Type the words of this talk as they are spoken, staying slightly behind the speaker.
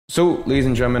So, ladies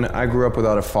and gentlemen, I grew up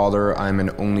without a father. I'm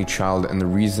an only child, and the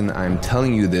reason I'm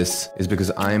telling you this is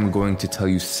because I'm going to tell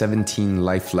you 17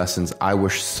 life lessons I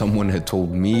wish someone had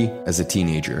told me as a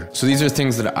teenager. So these are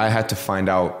things that I had to find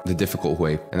out the difficult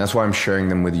way, and that's why I'm sharing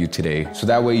them with you today. So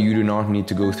that way you do not need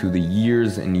to go through the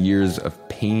years and years of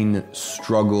pain,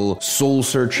 struggle, soul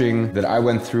searching that I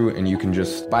went through, and you can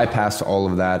just bypass all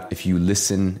of that if you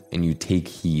listen and you take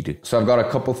heed. So I've got a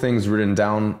couple things written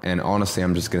down, and honestly,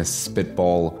 I'm just gonna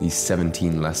spitball these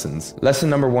 17 lessons. Lesson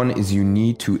number 1 is you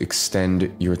need to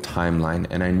extend your timeline.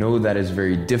 And I know that is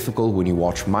very difficult when you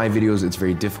watch my videos. It's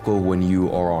very difficult when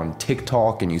you are on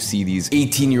TikTok and you see these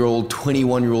 18-year-old,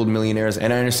 21-year-old millionaires.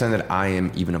 And I understand that I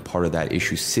am even a part of that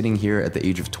issue. Sitting here at the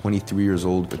age of 23 years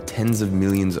old with tens of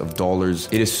millions of dollars,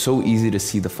 it is so easy to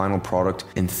see the final product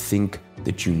and think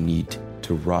that you need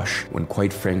to rush when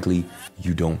quite frankly,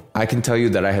 you don't. I can tell you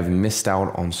that I have missed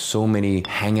out on so many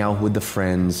hang out with the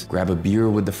friends, grab a beer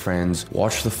with the friends,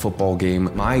 watch the football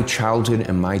game. My childhood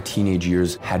and my teenage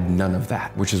years had none of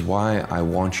that, which is why I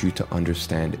want you to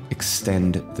understand,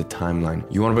 extend the timeline.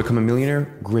 You want to become a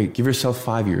millionaire? Great. Give yourself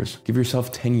 5 years. Give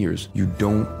yourself 10 years. You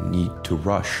don't need to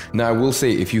rush. Now, I will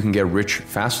say if you can get rich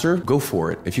faster, go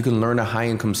for it. If you can learn a high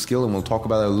income skill, and we'll talk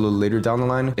about that a little later down the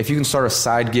line. If you can start a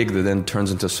side gig that then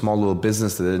turns into a small little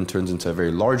business that then turns into a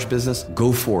very large business,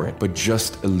 go for it. But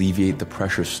just alleviate the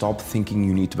pressure. Stop thinking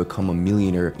you need to become a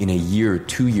millionaire in a year,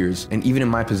 2 years. And even in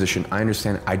my position, I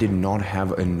understand I did not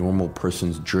have a normal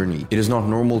person's journey. It is not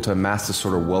normal to amass the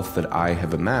sort of wealth that I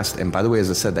have amassed. And by the way,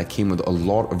 as I said, that came with a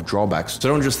lot of drawbacks. So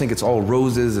don't just think it's all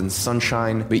roses and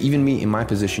sunshine. But even me in my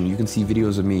position, you can see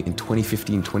videos of me in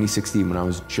 2015, 2016, when I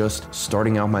was just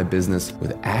starting out my business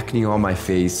with acne on my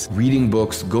face, reading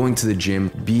books, going to the gym,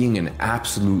 being an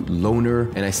absolute loner.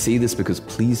 And I say this because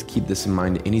please keep this in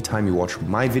mind anytime you watch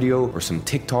my video or some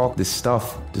TikTok. This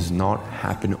stuff does not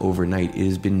happen overnight. It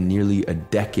has been nearly a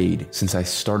decade since I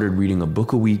started reading a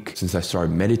book a week, since I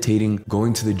started meditating,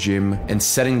 going to the gym, and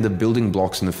setting the building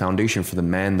blocks and the foundation for the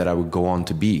man that I would go on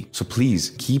to be. So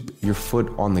please keep your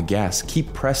foot on the gas,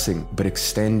 keep pressing, but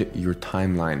extend your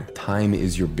timeline. Time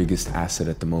is your biggest asset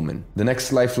at the moment. The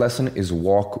next life lesson is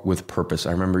walk with purpose.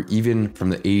 I remember even from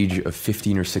the age of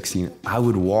 15 or 16, I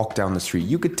would walk down the street.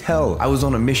 You could tell I was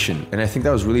on a mission. And I think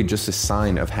that was really just a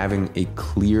sign of having a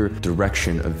clear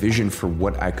direction, a vision for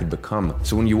what I could become.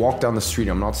 So when you walk down the street,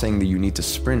 I'm not saying that you need to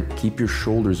sprint. Keep your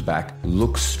shoulders back,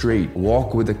 look straight,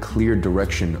 walk with a clear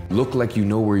direction, look like you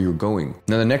know where you're going.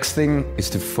 Now, the next thing is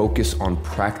to focus on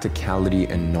practicality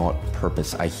and not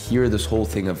purpose. I hear this whole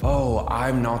thing of, oh,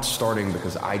 I'm not starting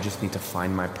because I just need to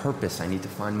find my purpose. I need to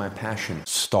find my passion.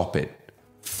 Stop it.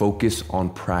 Focus on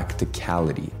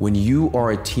practicality. When you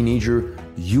are a teenager,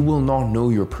 you will not know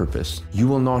your purpose. You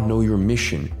will not know your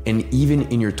mission. And even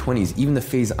in your 20s, even the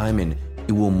phase I'm in,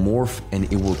 it will morph and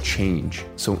it will change.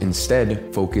 So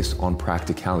instead, focus on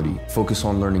practicality. Focus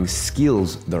on learning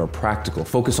skills that are practical.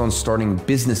 Focus on starting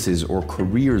businesses or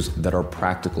careers that are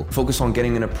practical. Focus on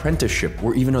getting an apprenticeship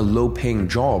or even a low-paying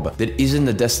job that isn't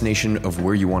the destination of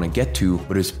where you want to get to,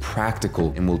 but is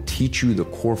practical and will teach you the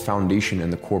core foundation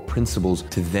and the core principles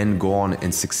to then go on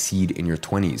and succeed in your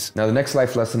 20s. Now, the next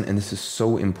life lesson, and this is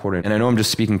so important, and I know I'm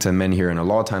just speaking to men here, and a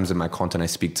lot of times in my content I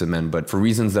speak to men, but for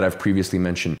reasons that I've previously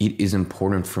mentioned, it is important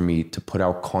for me to put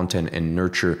out content and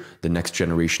nurture the next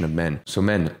generation of men. So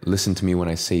men, listen to me when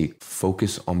I say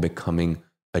focus on becoming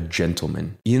a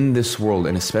gentleman. In this world,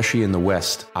 and especially in the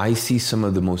West, I see some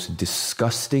of the most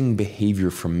disgusting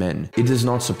behavior from men. It does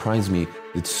not surprise me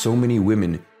that so many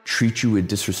women treat you with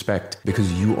disrespect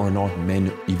because you are not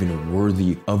men even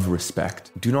worthy of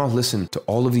respect. Do not listen to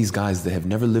all of these guys that have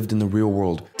never lived in the real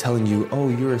world telling you, oh,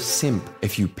 you're a simp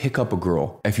if you pick up a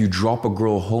girl, if you drop a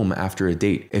girl home after a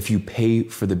date, if you pay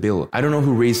for the bill. I don't know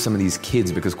who raised some of these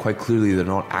kids because quite clearly they're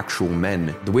not actual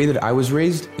men. The way that I was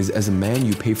raised is as a man,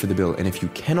 you pay for the bill. And if you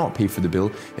cannot pay for the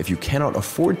bill, if you cannot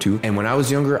afford to, and when I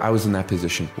was younger, I was in that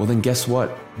position. Well, then guess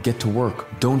what? Get to work.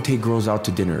 Don't take girls out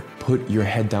to dinner. Put your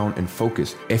head down and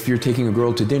focus. If you're taking a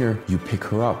girl to dinner, you pick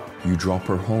her up, you drop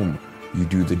her home, you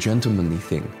do the gentlemanly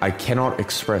thing. I cannot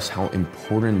express how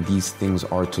important these things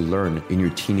are to learn in your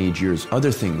teenage years. Other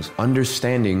things,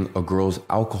 understanding a girl's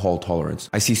alcohol tolerance.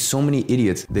 I see so many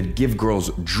idiots that give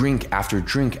girls drink after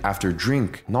drink after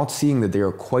drink, not seeing that they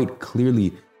are quite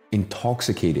clearly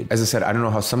intoxicated. As I said, I don't know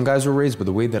how some guys were raised, but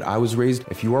the way that I was raised,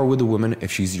 if you are with a woman, if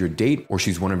she's your date or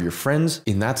she's one of your friends,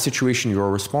 in that situation, you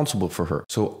are responsible for her.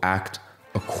 So act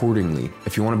accordingly.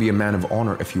 If you want to be a man of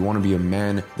honor, if you want to be a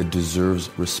man that deserves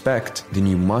respect, then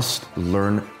you must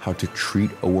learn how to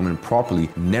treat a woman properly.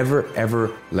 Never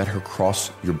ever let her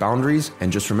cross your boundaries.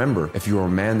 And just remember, if you are a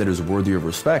man that is worthy of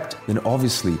respect, then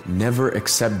obviously never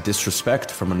accept disrespect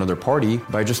from another party.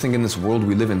 But I just think in this world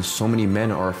we live in, so many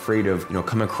men are afraid of,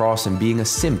 coming across and being a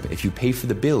simp if you pay for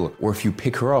the bill or if you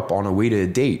pick her up on a way to a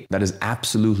date. That is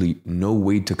absolutely no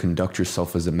way to conduct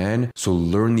yourself as a man. So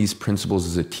learn these principles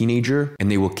as a teenager and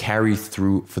they will carry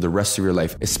through for the rest of your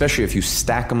life. Especially if you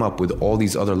stack them up with all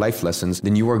these other life lessons,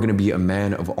 then you are going to be a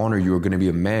man of honor. You are going to be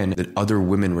a man that other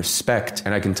women respect.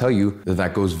 And I can tell you that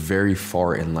that goes very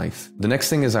far in life. The next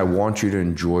thing is I want you to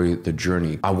enjoy the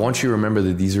journey. I want you to remember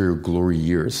that these are your glory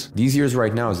years. These years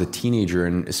right now as a teenager,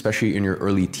 and especially in your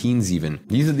early teens even,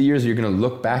 these are the years you're going to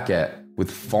look back at with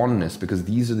fondness because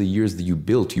these are the years that you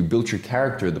built. You built your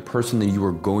character, the person that you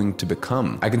are going to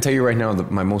become. I can tell you right now that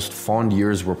my most fond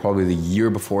years were probably the year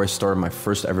before I started my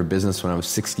first ever business when I was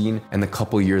 16 and the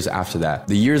couple years after that.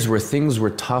 The years where things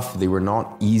were tough, they were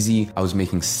not easy. I was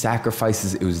making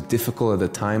sacrifices. It was difficult at the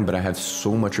time, but I have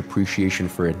so much appreciation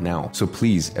for it now. So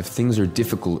please, if things are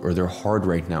difficult or they're hard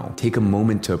right now, take a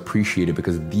moment to appreciate it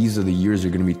because these are the years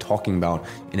you're going to be talking about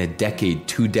in a decade,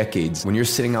 2 decades. When you're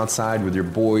sitting outside with your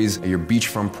boys at your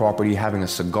beachfront property, having a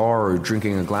cigar or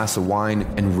drinking a glass of wine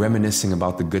and reminiscing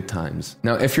about the good times.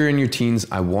 Now, if you're in your teens,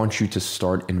 I want you to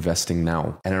start investing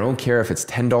now. And I don't care if it's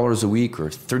 $10 a week or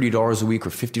 $30 a week or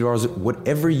 $50,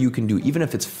 whatever you can do, even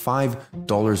if it's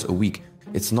 $5 a week.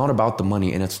 It's not about the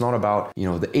money and it's not about,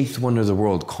 the eighth wonder of the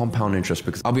world, compound interest,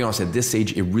 because I'll be honest, at this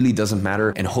age, it really doesn't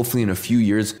matter. And hopefully in a few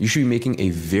years, you should be making a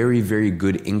very, very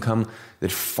good income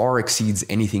that far exceeds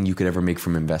anything you could ever make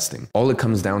from investing. All it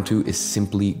comes down to is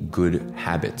simply good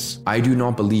habits. I do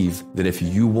not believe that if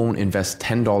you won't invest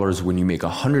 $10 when you make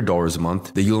 $100 a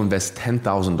month, that you'll invest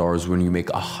 $10,000 when you make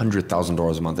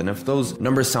 $100,000 a month. And if those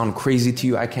numbers sound crazy to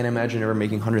you, I can't imagine ever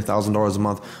making $100,000 a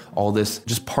month, all this,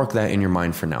 just park that in your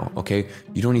mind for now, okay?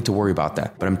 You don't need to worry about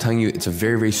that. But I'm telling you, it's a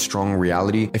very, very strong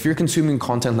reality. If you're consuming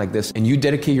content like this and you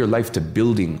dedicate your life to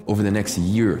building over the next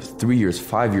year, 3 years,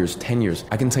 5 years, 10 years,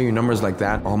 I can tell you numbers like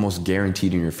that are almost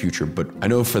guaranteed in your future. But I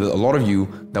know for a lot of you,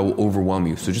 that will overwhelm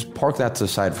you. So just park that to the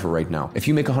side for right now. If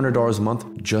you make $100 a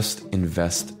month, just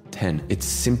invest 10. It's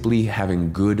simply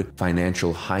having good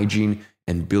financial hygiene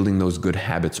and building those good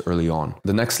habits early on.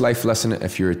 The next life lesson,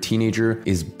 if you're a teenager,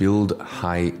 is build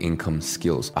high income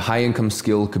skills. A high income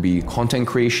skill could be content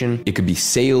creation, it could be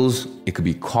sales, it could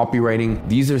be copywriting.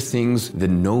 These are things that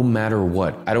no matter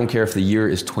what, I don't care if the year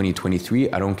is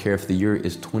 2023, I don't care if the year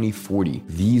is 2040,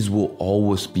 these will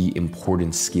always be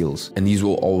important skills and these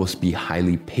will always be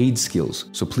highly paid skills.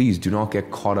 So please do not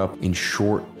get caught up in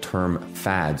short-term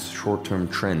fads, short-term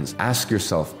trends. Ask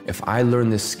yourself, if I learn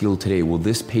this skill today, will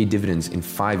this pay dividends in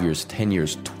 5 years, 10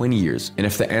 years, 20 years? And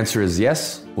if the answer is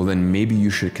yes, well then maybe you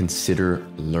should consider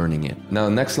learning it. Now,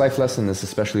 the next life lesson, this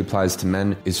especially applies to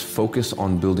men, is focus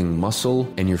on building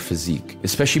muscle and your physique.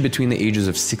 Especially between the ages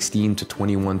of 16 to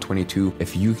 21, 22,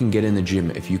 if you can get in the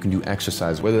gym, if you can do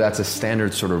exercise, whether that's a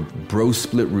standard sort of bro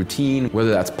split routine,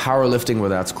 whether that's powerlifting,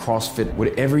 whether that's CrossFit,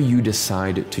 whatever you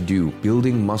decide to do,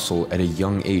 building muscle at a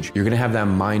young age, you're gonna have that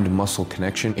mind-muscle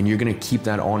connection and you're gonna keep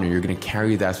that on and you're gonna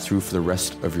carry that through for the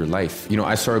rest of your life.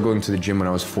 I started going to the gym when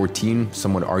I was 14.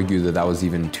 Some would argue that that was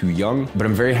even too young, but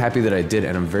I'm very happy that I did,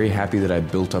 and I'm very happy that I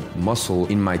built up muscle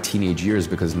in my teenage years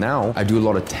because now I do a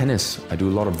lot of tennis, I do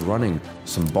a lot of running,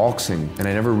 some boxing, and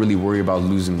I never really worry about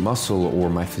losing muscle or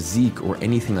my physique or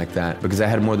anything like that because I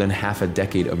had more than half a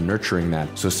decade of nurturing that.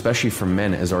 So especially for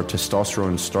men, as our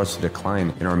testosterone starts to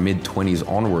decline in our mid-20s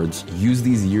onwards, use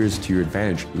these years to your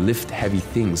advantage. Lift heavy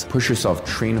things, push yourself,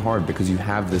 train hard because you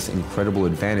have this incredible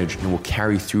advantage and will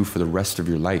carry through for the rest of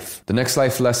your life. The next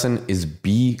life lesson is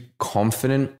be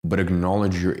confident, but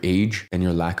acknowledge your age and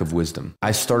your lack of wisdom.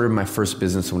 I started my first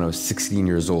business when I was 16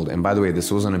 years old. And by the way,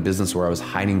 this wasn't a business where I was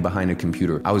hiding behind a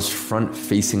computer. I was front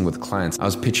facing with clients. I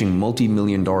was pitching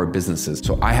multi-million-dollar businesses.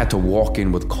 So I had to walk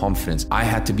in with confidence. I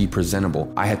had to be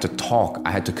presentable. I had to talk.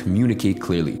 I had to communicate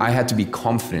clearly. I had to be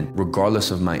confident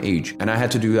regardless of my age. And I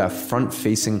had to do that front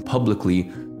facing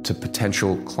publicly to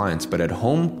potential clients. But at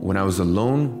home, when I was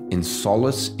alone, in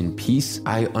solace, in peace,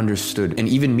 I understood. And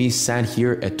even me sat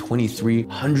here at 23,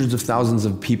 hundreds of thousands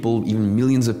of people, even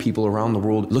millions of people around the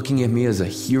world, looking at me as a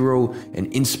hero, an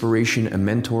inspiration, a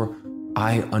mentor.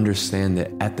 I understand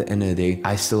that at the end of the day,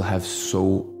 I still have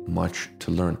so much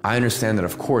to learn. I understand that,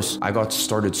 of course, I got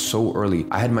started so early.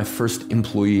 I had my first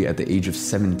employee at the age of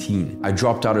 17. I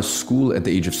dropped out of school at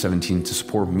the age of 17 to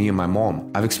support me and my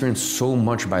mom. I've experienced so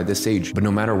much by this age, but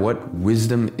no matter what,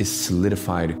 wisdom is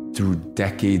solidified through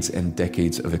decades and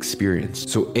decades of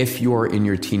experience. So if you are in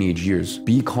your teenage years,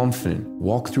 be confident.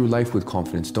 Walk through life with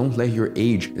confidence. Don't let your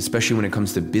age, especially when it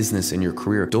comes to business and your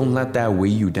career, don't let that weigh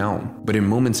you down. But in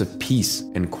moments of peace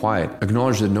and quiet,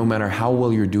 acknowledge that no matter how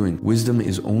well you're doing, wisdom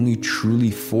is only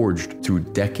truly forged through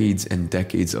decades and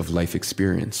decades of life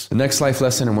experience. The next life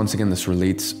lesson, and once again, this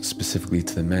relates specifically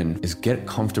to the men, is get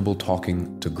comfortable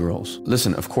talking to girls.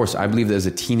 Listen, of course, I believe that as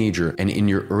a teenager and in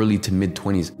your early to mid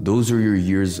 20s, those are your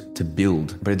years to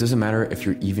build. But it doesn't matter if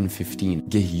you're even 15.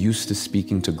 Get used to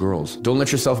speaking to girls. Don't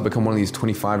let yourself become one of these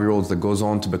 25-year-olds that goes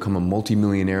on to become a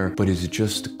multimillionaire, but is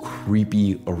just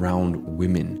creepy around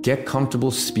women. Get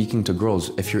comfortable speaking to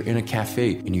girls. If you're in a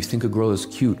cafe and you think a girl is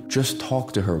cute, just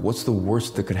talk to her. What's the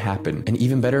worst that could happen? And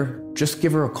even better, just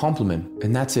give her a compliment,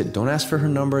 and that's it. Don't ask for her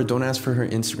number. Don't ask for her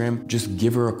Instagram. Just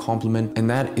give her a compliment, and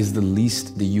that is the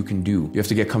least that you can do. You have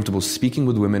to get comfortable speaking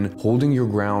with women, holding your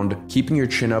ground, keeping your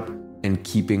chin up, and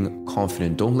keeping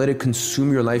confident. Don't let it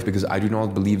consume your life, because I do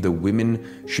not believe that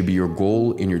women should be your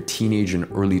goal in your teenage and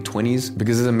early 20s.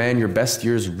 Because as a man, your best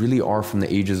years really are from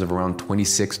the ages of around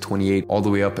 26, 28, all the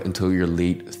way up until your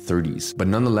late 30s. But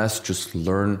nonetheless, just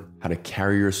learn how to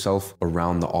carry yourself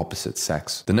around the opposite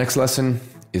sex. The next lesson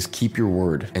is keep your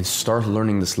word, and start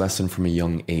learning this lesson from a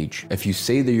young age. If you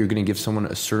say that you're going to give someone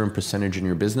a certain percentage in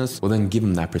your business, well then give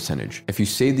them that percentage. If you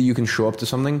say that you can show up to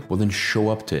something, well then show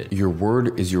up to it. Your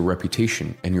word is your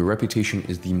reputation, and your reputation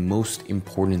is the most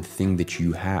important thing that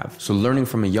you have. So learning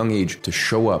from a young age to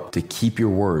show up, to keep your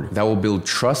word, that will build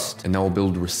trust, and that will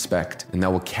build respect, and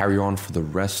that will carry on for the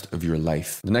rest of your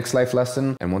life. The next life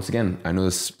lesson, and once again, I know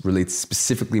this relates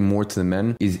specifically more to the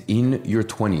men, is in your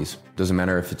 20s. Doesn't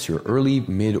matter if it's your early,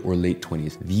 mid, or late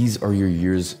 20s. These are your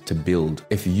years to build.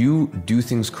 If you do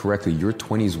things correctly, your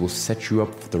 20s will set you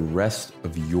up for the rest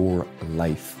of your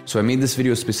life. So I made this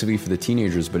video specifically for the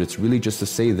teenagers, but it's really just to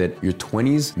say that your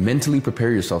 20s, mentally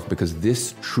prepare yourself, because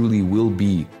this truly will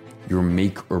be your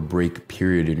make or break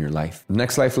period in your life. The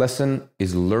next life lesson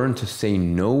is learn to say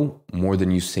no more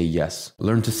than you say yes.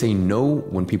 Learn to say no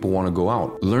when people want to go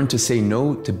out. Learn to say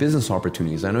no to business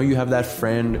opportunities. I know you have that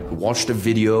friend who watched a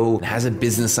video, has a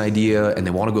business idea, and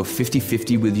they want to go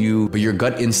 50-50 with you, but your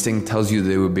gut instinct tells you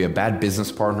that it would be a bad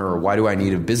business partner, or why do I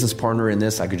need a business partner in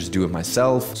this? I could just do it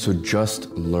myself. So just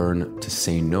learn to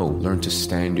say no. Learn to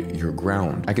stand your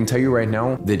ground. I can tell you right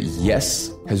now that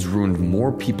yes has ruined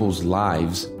more people's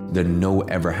lives than no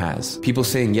ever has. People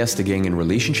saying yes to getting in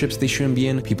relationships they shouldn't be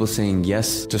in, people saying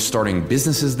yes to starting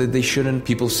businesses that they shouldn't,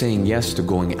 people saying yes to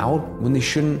going out when they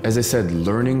shouldn't. As I said,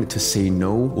 learning to say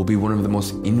no will be one of the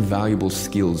most invaluable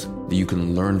skills that you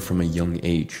can learn from a young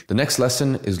age. The next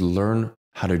lesson is learn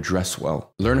how to dress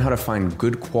well. Learn how to find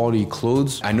good quality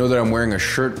clothes. I know that I'm wearing a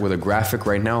shirt with a graphic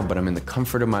right now, but I'm in the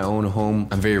comfort of my own home.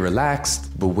 I'm very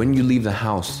relaxed, but when you leave the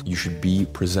house, you should be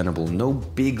presentable. No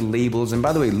big labels. And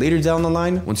by the way, later down the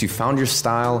line, once you found your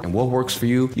style and what works for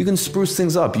you, you can spruce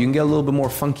things up. You can get a little bit more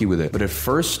funky with it. But at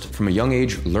first, from a young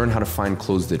age, learn how to find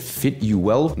clothes that fit you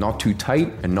well, not too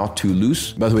tight and not too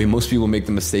loose. By the way, most people make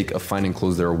the mistake of finding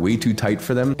clothes that are way too tight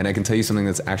for them. And I can tell you something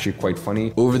that's actually quite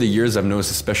funny. Over the years, I've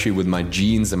noticed, especially with my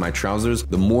jeans and my trousers,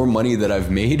 the more money that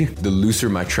I've made, the looser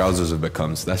my trousers have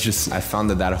become. So that's just, I found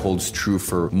that holds true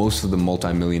for most of the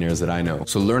multimillionaires that I know.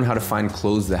 So learn how to find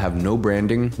clothes that have no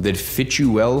branding, that fit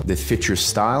you well, that fit your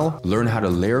style. Learn how to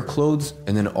layer clothes,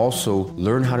 and then also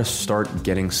learn how to start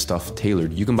getting stuff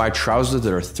tailored. You can buy trousers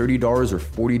that are $30 or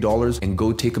 $40 and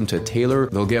go take them to a tailor.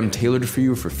 They'll get them tailored for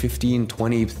you for $15,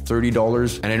 $20,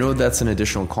 $30. And I know that's an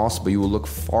additional cost, but you will look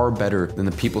far better than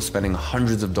the people spending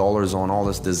hundreds of dollars on all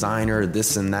this designer,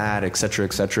 this and that, etc.,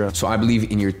 etc. So I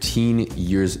believe in your teen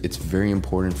years, it's very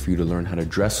important for you to learn how to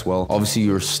dress well. Obviously,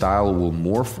 your style will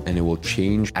morph and it will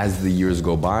change as the years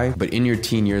go by. But in your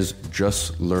teen years,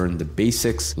 just learn the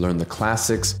basics, learn the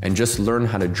classics, and just learn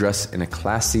how to dress in a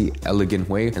classy, elegant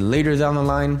way. And later down the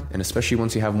line, and especially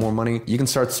once you have more money, you can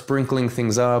start sprinkling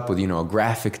things up with, a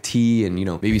graphic tee and,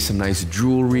 maybe some nice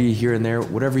jewelry here and there,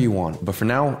 whatever you want. But for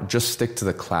now, just stick to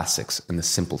the classics and the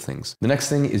simple things. The next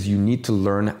thing is you need to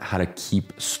learn how to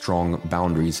keep strong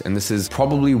boundaries. And this is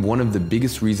probably one of the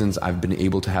biggest reasons I've been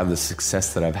able to have the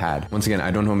success that I've had. Once again,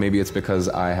 I don't know, maybe it's because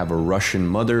I have a Russian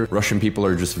mother. Russian people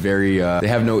are just very, they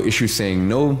have no issue saying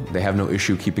no. They have no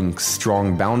issue keeping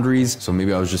strong boundaries. So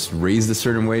maybe I was just raised a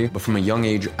certain way. But from a young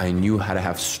age, I knew how to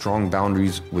have strong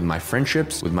boundaries with my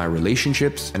friendships, with my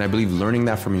relationships. And I believe learning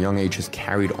that from a young age has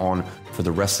carried on for for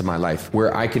the rest of my life,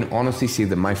 where I can honestly say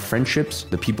that my friendships,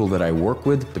 the people that I work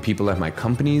with, the people at my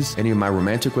companies, any of my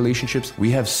romantic relationships,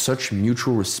 we have such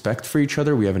mutual respect for each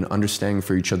other. We have an understanding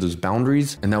for each other's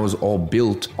boundaries. And that was all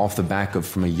built off the back of,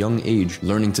 from a young age,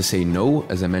 learning to say no,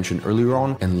 as I mentioned earlier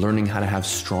on, and learning how to have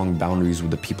strong boundaries with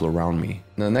the people around me.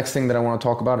 Now, the next thing that I want to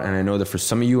talk about, and I know that for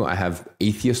some of you, I have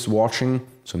atheists watching,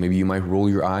 so maybe you might roll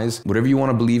your eyes. Whatever you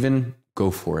want to believe in, go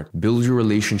for it. Build your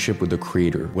relationship with the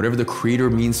Creator. Whatever the Creator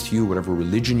means to you, whatever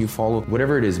religion you follow,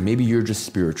 whatever it is, maybe you're just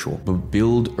spiritual, but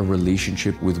build a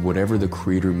relationship with whatever the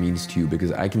Creator means to you,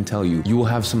 because I can tell you, you will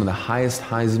have some of the highest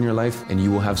highs in your life and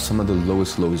you will have some of the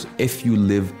lowest lows if you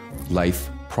live life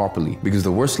properly. Because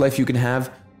the worst life you can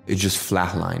have is just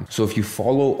flatline. So if you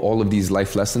follow all of these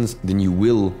life lessons, then you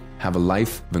will have a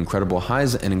life of incredible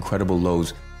highs and incredible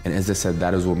lows. And as I said,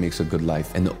 that is what makes a good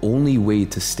life. And the only way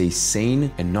to stay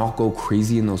sane and not go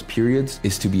crazy in those periods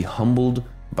is to be humbled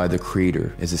by the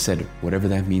Creator. As I said, whatever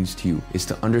that means to you, is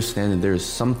to understand that there is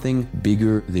something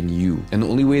bigger than you. And the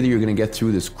only way that you're gonna get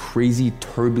through this crazy,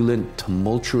 turbulent,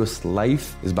 tumultuous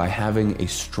life is by having a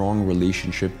strong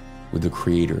relationship with the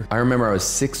Creator. I remember I was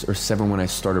 6 or 7 when I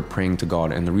started praying to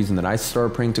God, and the reason that I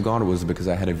started praying to God was because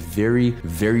I had a very,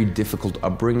 very difficult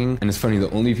upbringing. And it's funny,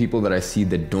 the only people that I see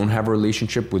that don't have a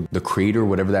relationship with the Creator,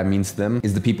 whatever that means to them,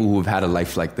 is the people who have had a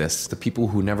life like this. The people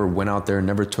who never went out there,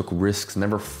 never took risks,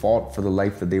 never fought for the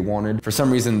life that they wanted. For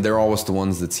some reason, they're always the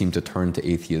ones that seem to turn to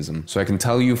atheism. So I can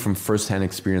tell you from firsthand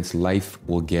experience, life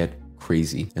will get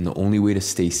crazy. And the only way to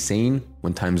stay sane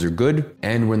when times are good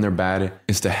and when they're bad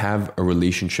is to have a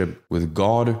relationship with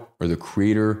God or the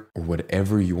Creator or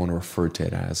whatever you want to refer to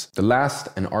it as. The last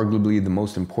and arguably the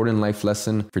most important life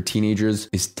lesson for teenagers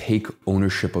is take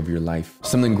ownership of your life.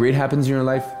 Something great happens in your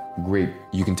life, great.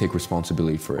 You can take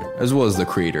responsibility for it, as well as the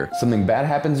Creator. Something bad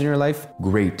happens in your life,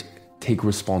 great. Take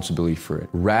responsibility for it.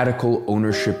 Radical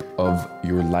ownership of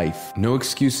your life. No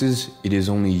excuses. It is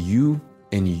only you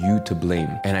and you to blame.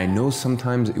 And I know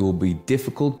sometimes it will be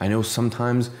difficult. I know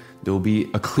sometimes there will be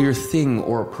a clear thing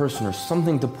or a person or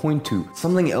something to point to,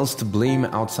 something else to blame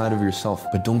outside of yourself,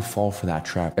 but don't fall for that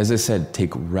trap. As I said,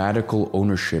 take radical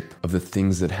ownership of the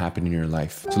things that happen in your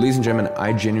life. So ladies and gentlemen,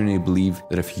 I genuinely believe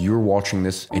that if you're watching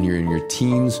this and you're in your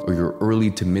teens or your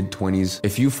early to mid 20s,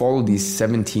 if you follow these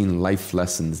 17 life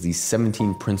lessons, these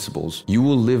 17 principles, you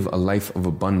will live a life of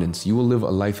abundance. You will live a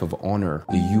life of honor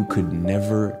that you could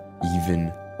never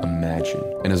even imagine.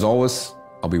 And as always,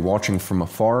 I'll be watching from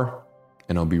afar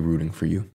and I'll be rooting for you.